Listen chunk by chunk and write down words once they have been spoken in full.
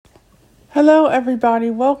Hello, everybody.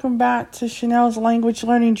 Welcome back to Chanel's Language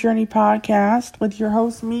Learning Journey podcast with your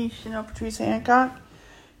host, me, Chanel Patrice Hancock,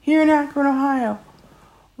 here in Akron, Ohio,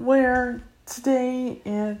 where today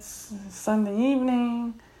it's Sunday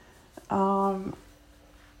evening.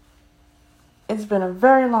 It's been a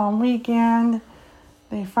very long weekend.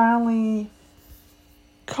 They finally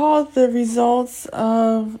called the results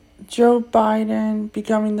of Joe Biden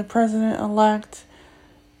becoming the president-elect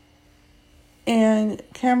and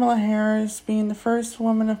Kamala Harris being the first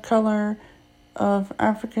woman of color of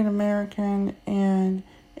African American and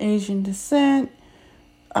Asian descent,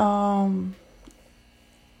 being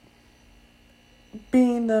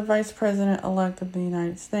the vice president-elect of the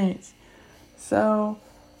United States. So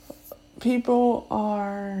people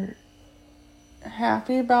are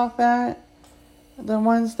happy about that. The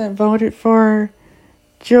ones that voted for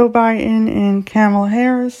Joe Biden and Kamala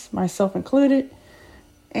Harris, myself included.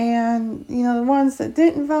 And, the ones that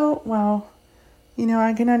didn't vote,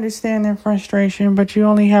 I can understand their frustration, but you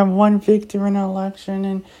only have one victor in an election,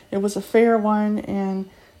 and it was a fair one, and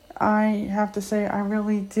I have to say I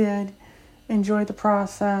really did enjoy the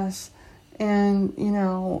process, and,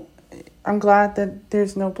 I'm glad that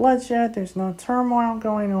there's no bloodshed, there's no turmoil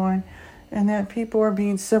going on, and that people are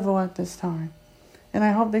being civil at this time. And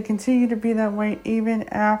I hope they continue to be that way even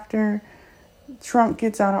after Trump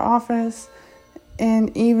gets out of office.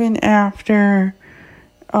 And even after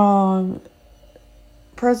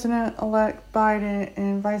President-elect Biden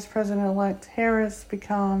and Vice President-elect Harris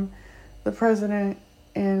become the President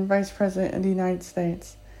and Vice President of the United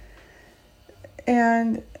States.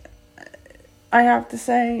 And I have to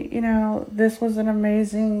say, this was an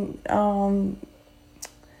amazing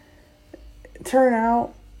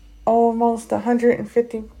turnout. Almost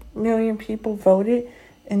 150 million people voted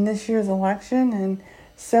in this year's election, and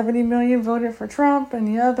 70 million voted for Trump, and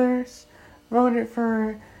the others voted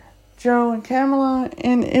for Joe and Kamala.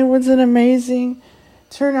 And it was an amazing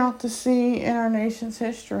turnout to see in our nation's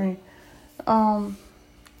history.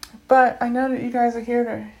 But I know that you guys are here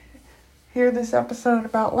to hear this episode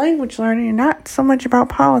about language learning and not so much about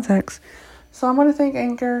politics. So I'm going to thank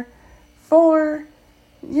Anchor for,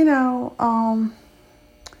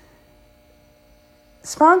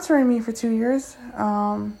 sponsoring me for 2 years.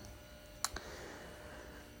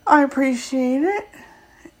 I appreciate it,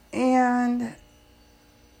 and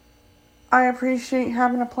I appreciate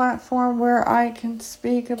having a platform where I can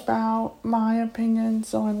speak about my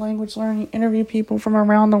opinions on language learning, interview people from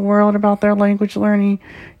around the world about their language learning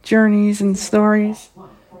journeys and stories.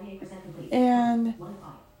 And,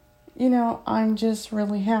 I'm just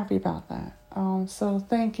really happy about that. So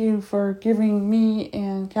thank you for giving me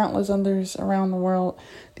and countless others around the world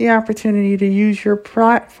the opportunity to use your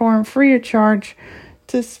platform free of charge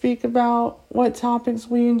to speak about what topics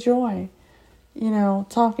we enjoy,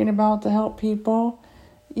 talking about to help people,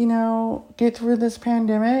 get through this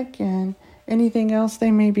pandemic and anything else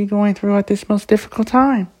they may be going through at this most difficult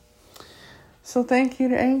time. So thank you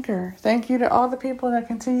to Anchor. Thank you to all the people that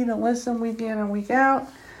continue to listen week in and week out.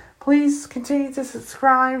 Please continue to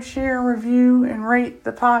subscribe, share, review, and rate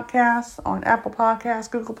the podcast on Apple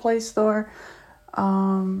Podcasts, Google Play Store,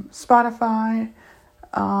 Spotify,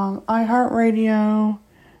 iHeartRadio,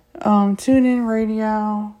 TuneIn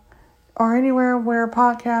Radio, or anywhere where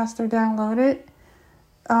podcasts are downloaded.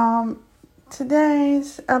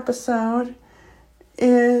 Today's episode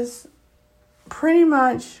is pretty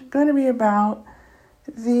much going to be about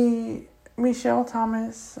the Michel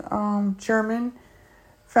Thomas German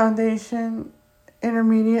Foundation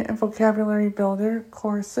Intermediate and Vocabulary Builder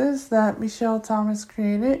courses that Michel Thomas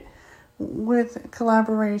created with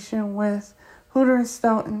collaboration with Hooter and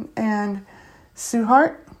Stoughton and Sue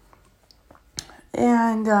Hart.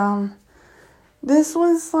 And this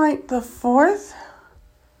was like the fourth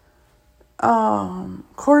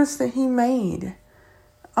course that he made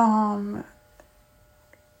in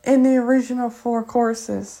the original 4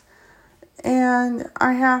 courses. And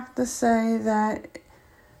I have to say that,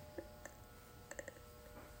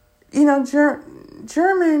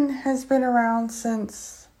 German has been around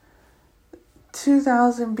since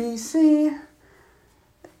 2000 BC.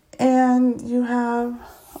 And you have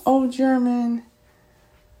Old German,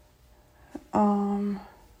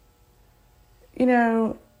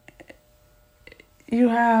 you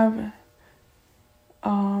have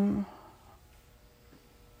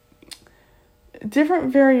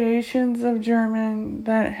different variations of German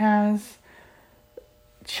that has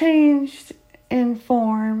changed in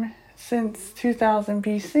form since 2000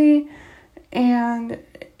 BC, and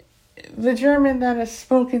the German that is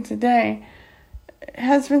spoken today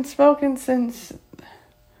has been spoken since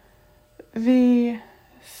the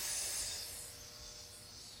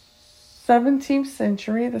 17th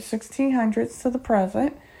century, the 1600s to the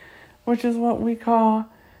present, which is what we call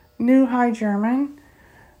New High German.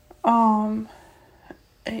 The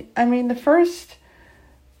first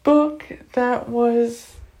book that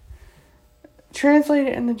was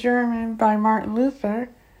translated into German by Martin Luther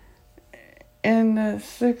in the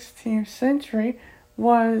 16th century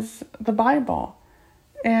was the Bible.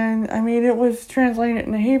 And it was translated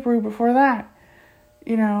into Hebrew before that,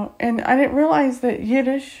 and I didn't realize that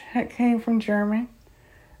Yiddish came from German,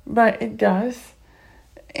 but it does.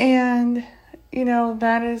 And,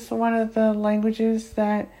 that is one of the languages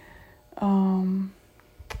that the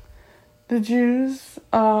Jews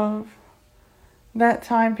of that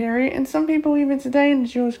time period, and some people even today in the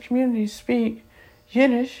Jewish community, speak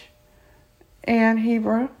Yiddish and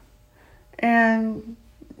Hebrew and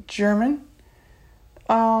German.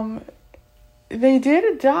 They did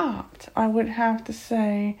adopt, I would have to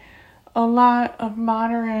say, a lot of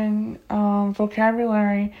modern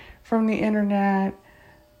vocabulary from the internet,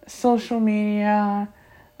 social media,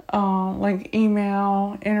 like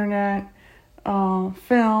email, internet,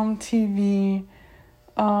 film, TV,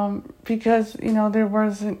 because, there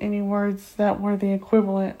wasn't any words that were the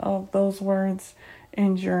equivalent of those words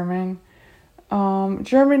in German.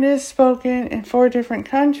 German is spoken in 4 different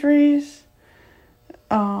countries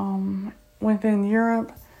within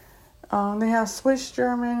Europe. They have Swiss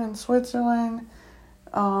German in Switzerland,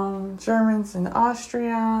 Germans in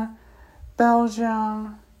Austria,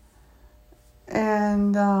 Belgium,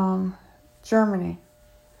 and Germany.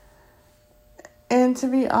 And to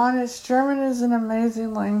be honest, German is an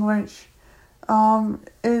amazing language.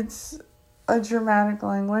 It's a Germanic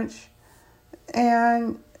language,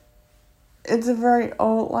 and it's a very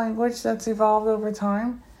old language that's evolved over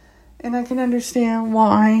time. And I can understand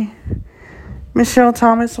why Michel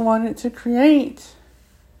Thomas wanted to create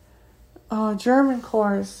a German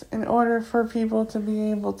course in order for people to be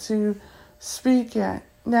able to speak it.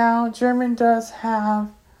 Now, German does have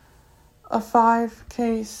a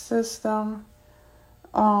 5-case system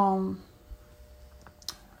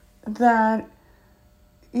that,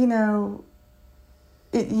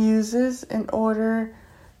 it uses in order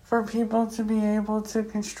for people to be able to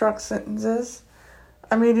construct sentences.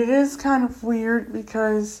 It is kind of weird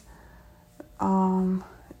because you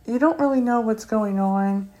don't really know what's going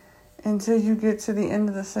on until you get to the end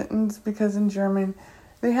of the sentence, because in German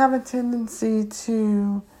they have a tendency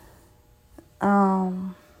to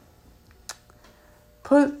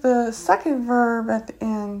put the second verb at the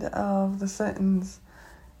end of the sentence.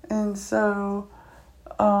 And so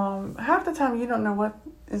half the time you don't know what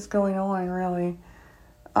is going on, really.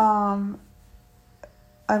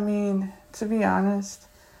 To be honest,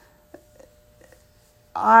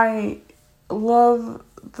 I love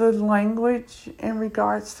the language in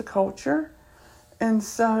regards to culture. And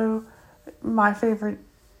so my favorite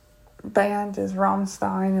band is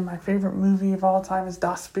Rammstein, and my favorite movie of all time is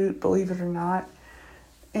Das Boot, believe it or not.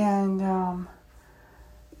 And,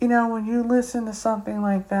 when you listen to something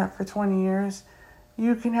like that for 20 years,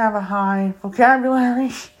 you can have a high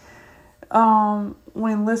vocabulary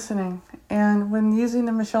when listening. And when using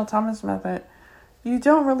the Michel Thomas method, you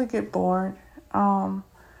don't really get bored.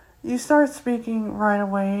 You start speaking right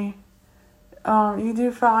away. You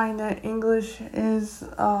do find that English is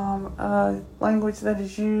a language that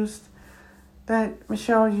is used, that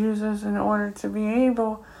Michel uses in order to be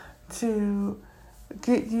able to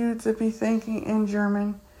get you to be thinking in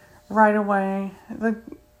German right away.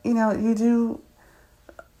 You do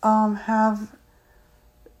have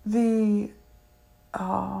the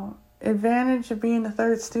advantage of being a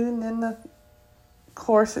third student in the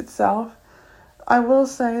course itself. I will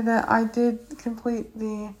say that I did complete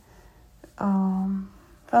the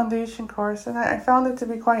foundation course, and I found it to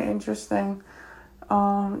be quite interesting.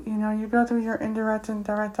 You go through your indirect and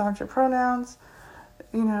direct object pronouns.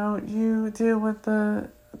 You deal with the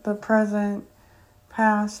present,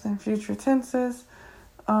 past, and future tenses.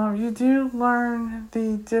 You do learn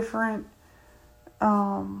the different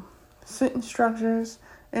sentence structures,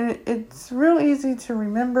 and it's real easy to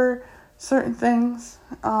remember certain things.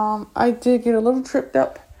 I did get a little tripped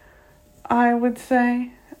up, I would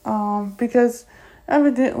say, because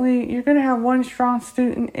evidently you're going to have one strong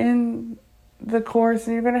student in the course,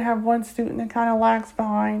 and you're going to have one student that kind of lags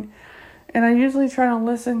behind. And I usually try to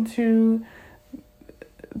listen to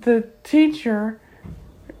the teacher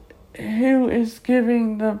who is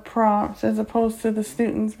giving the prompts as opposed to the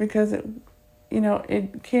students, because it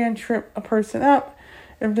can trip a person up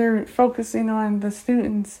if they're focusing on the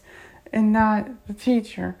students and not the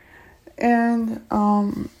teacher. And,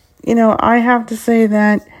 I have to say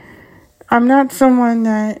that I'm not someone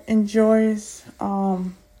that enjoys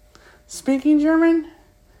speaking German.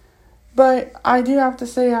 But I do have to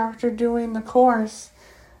say, after doing the course,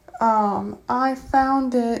 I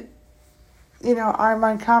found it,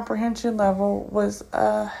 my comprehension level was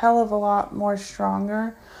a hell of a lot more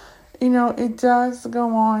stronger. It does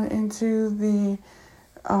go on into the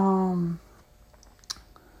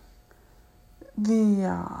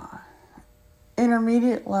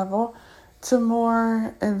intermediate level to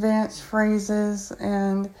more advanced phrases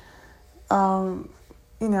and,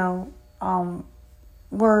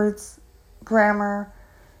 words, grammar.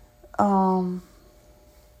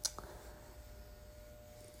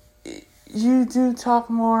 You do talk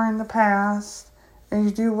more in the past, and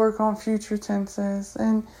you do work on future tenses,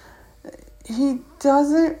 and he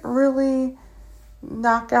doesn't really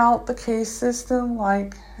knock out the case system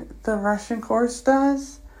like the Russian course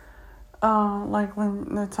does. Like when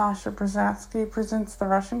Natasha Brzezinski presents the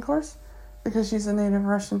Russian course, because she's a native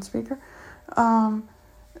Russian speaker.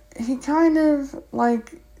 He kind of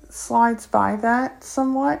slides by that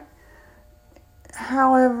somewhat.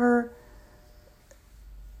 However,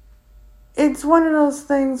 it's one of those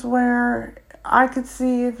things where I could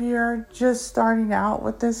see, if you're just starting out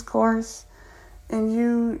with this course and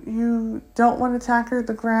you don't want to tackle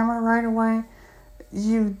the grammar right away,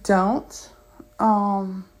 you don't.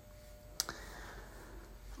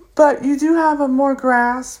 But you do have a more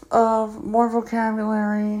grasp of more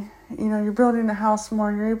vocabulary. You're building a house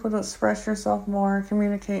more. You're able to express yourself more,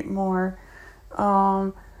 communicate more.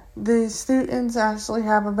 The students actually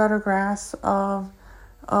have a better grasp of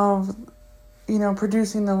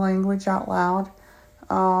producing the language out loud.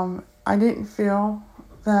 I didn't feel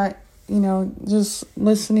that, just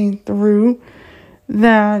listening through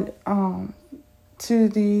that to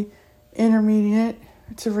the intermediate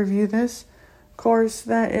to review this course,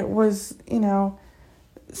 that it was,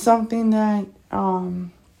 something that,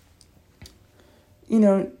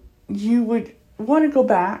 you would want to go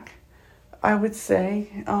back, I would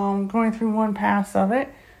say. Going through one pass of it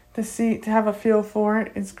to have a feel for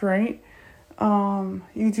it is great.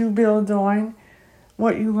 You do build on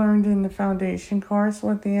what you learned in the foundation course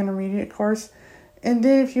with the intermediate course. And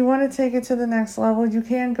then if you want to take it to the next level, you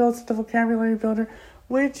can go to the vocabulary builder,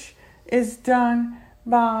 which is done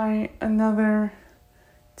by another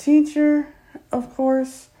teacher, of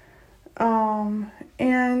course.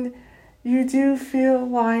 And you do feel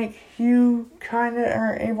like you kind of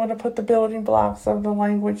are able to put the building blocks of the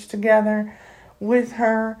language together with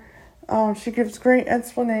her. She gives great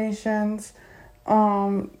explanations.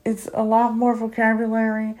 It's a lot more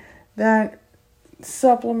vocabulary that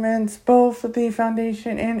supplements both the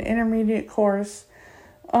foundation and intermediate course.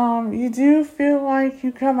 You do feel like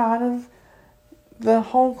you come out of the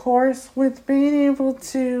whole course with being able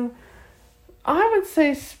to, I would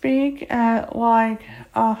say, speak at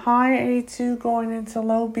a high A2 going into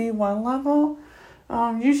low B1 level.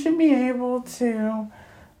 You should be able to,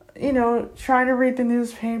 try to read the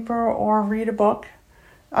newspaper or read a book.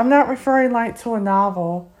 I'm not referring to a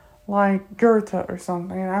novel like Goethe or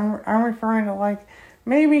something. I'm referring to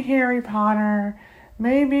maybe Harry Potter,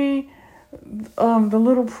 maybe The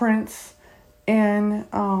Little Prince in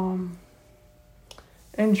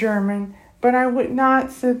German. But I would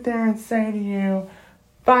not sit there and say to you,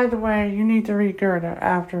 by the way, you need to read Goethe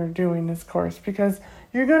after doing this course, because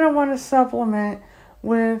you're going to want to supplement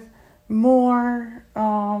with more,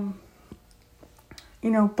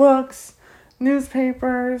 books,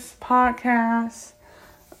 newspapers, podcasts.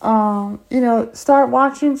 Start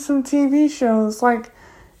watching some TV shows. Like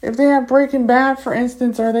if they have Breaking Bad, for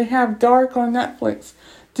instance, or they have Dark on Netflix,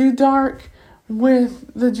 do Dark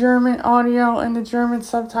with the German audio and the German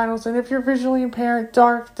subtitles. And if you're visually impaired,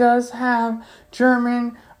 Dark does have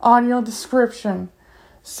German audio description.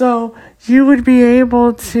 So you would be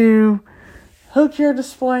able to hook your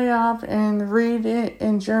display up and read it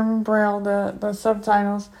in German Braille, the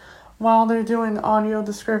subtitles, while they're doing the audio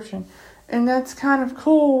description. And that's kind of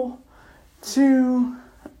cool to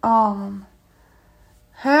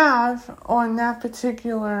have on that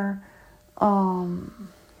particular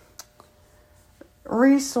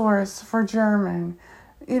resource for German.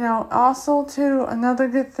 Also too, another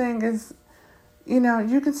good thing is,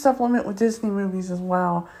 you can supplement with Disney movies as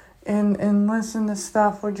well and listen to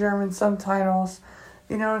stuff with German subtitles.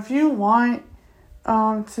 If you want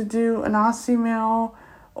to do an Aussie meal,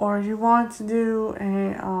 or you want to do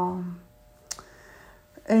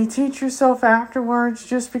a teach yourself afterwards,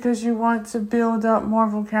 just because you want to build up more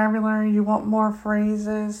vocabulary, you want more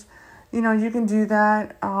phrases, you can do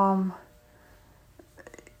that. Go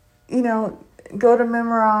to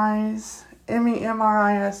Memrise,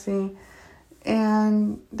 MEMRISE,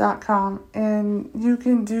 and .com, and you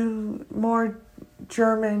can do more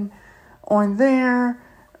German on there.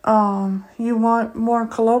 You want more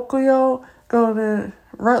colloquial, go to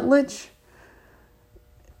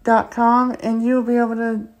Routledge.com and you'll be able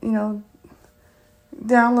to,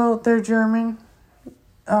 download their German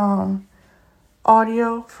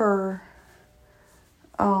audio for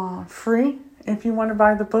free. If you want to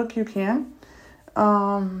buy the book, you can.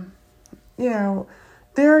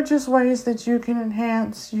 There are just ways that you can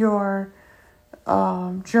enhance your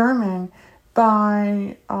German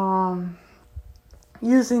by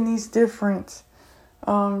using these different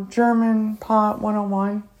German Pot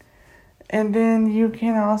 101. And then you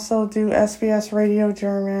can also do SBS Radio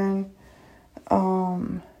German.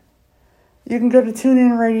 You can go to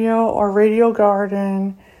TuneIn Radio or Radio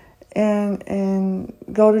Garden and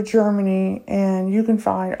go to Germany, and you can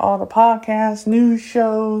find all the podcasts, news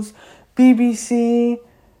shows, BBC,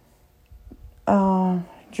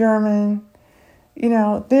 German.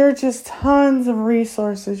 There are just tons of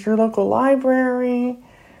resources. Your local library,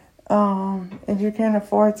 if you can't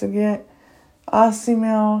afford to get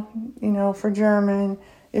Ausmail, for German.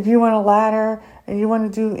 If you want a ladder and you want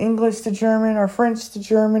to do English to German or French to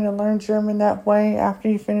German and learn German that way after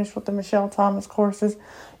you finish with the Michelle Thomas courses,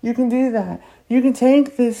 you can do that. You can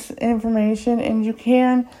take this information and you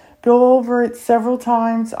can go over it several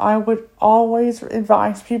times. I would always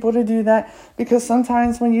advise people to do that because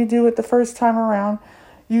sometimes when you do it the first time around,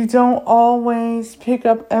 you don't always pick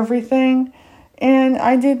up everything. And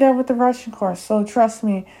I did that with the Russian course. So trust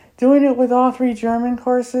me, doing it with all 3 German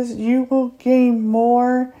courses, you will gain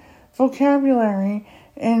more vocabulary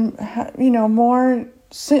and, more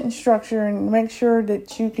sentence structure and make sure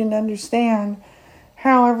that you can understand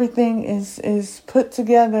how everything is put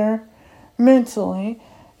together mentally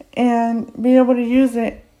and be able to use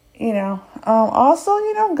it, Also,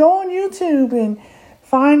 go on YouTube and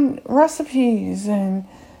find recipes and,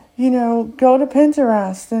 go to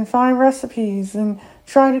Pinterest and find recipes and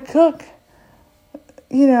try to cook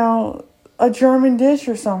a German dish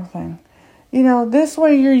or something. This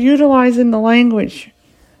way you're utilizing the language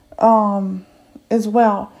as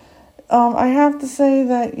well. I have to say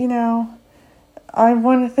that, I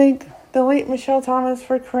want to thank the late Michelle Thomas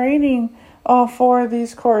for creating all 4 of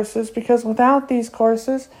these courses, because without these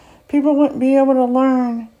courses, people wouldn't be able to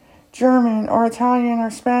learn German or Italian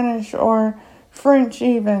or Spanish or French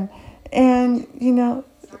even. And,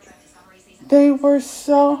 they were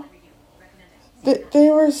so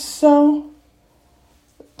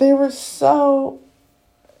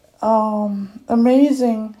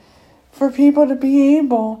amazing for people to be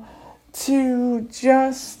able to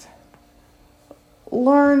just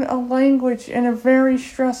learn a language in a very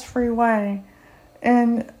stress-free way.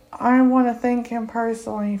 And I want to thank him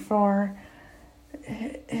personally for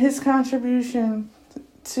his contribution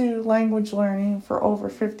to language learning for over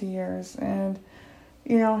 50 years. And,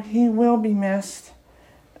 he will be missed.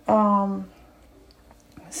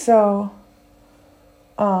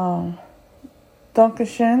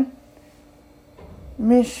 Dankeschön,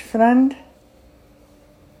 mich Freund.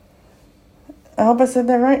 I hope I said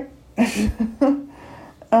that right.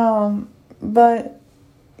 But,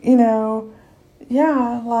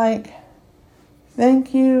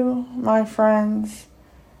 thank you, my friends,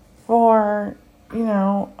 for,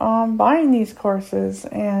 buying these courses.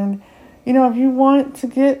 And, if you want to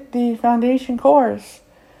get the foundation course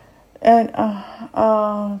at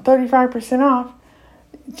 35% off,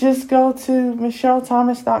 just go to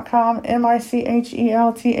michellethomas.com,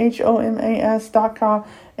 michelthomas.com,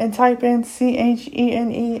 and type in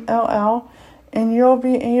CHENELL, and you'll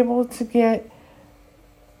be able to get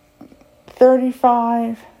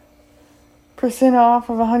 35% off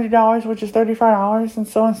of $100, which is $35. And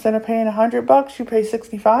so instead of paying $100, you pay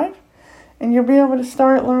 $65, and you'll be able to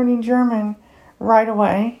start learning German right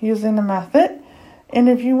away using the method. And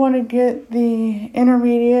if you want to get the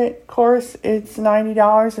intermediate course, it's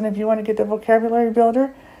 $90. And if you want to get the vocabulary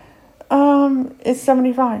builder, it's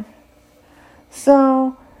 $75.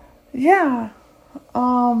 So, yeah.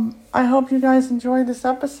 I hope you guys enjoyed this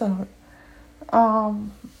episode. I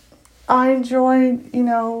enjoyed,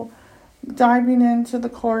 diving into the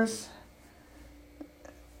course,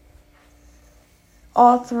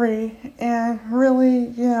 all 3, and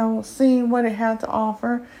really, seeing what it had to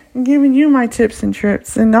offer and giving you my tips and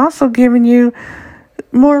tricks, and also giving you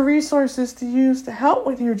more resources to use to help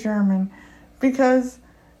with your German, because,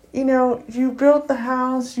 you built the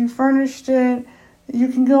house, you furnished it, you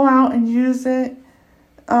can go out and use it,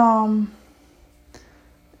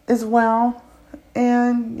 as well.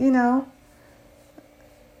 And,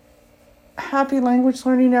 happy language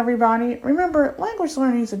learning, everybody. Remember, language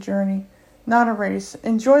learning is a journey, not a race.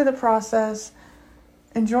 Enjoy the process,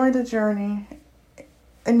 enjoy the journey,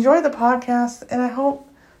 enjoy the podcast, and I hope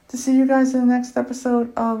to see you guys in the next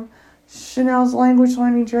episode of Chanel's Language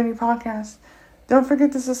Learning Journey podcast. Don't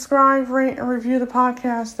forget to subscribe, rate, and review the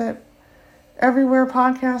podcast at everywhere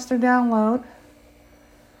podcasts are download.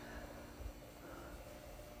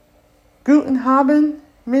 Guten Abend,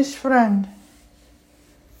 Miss Friend.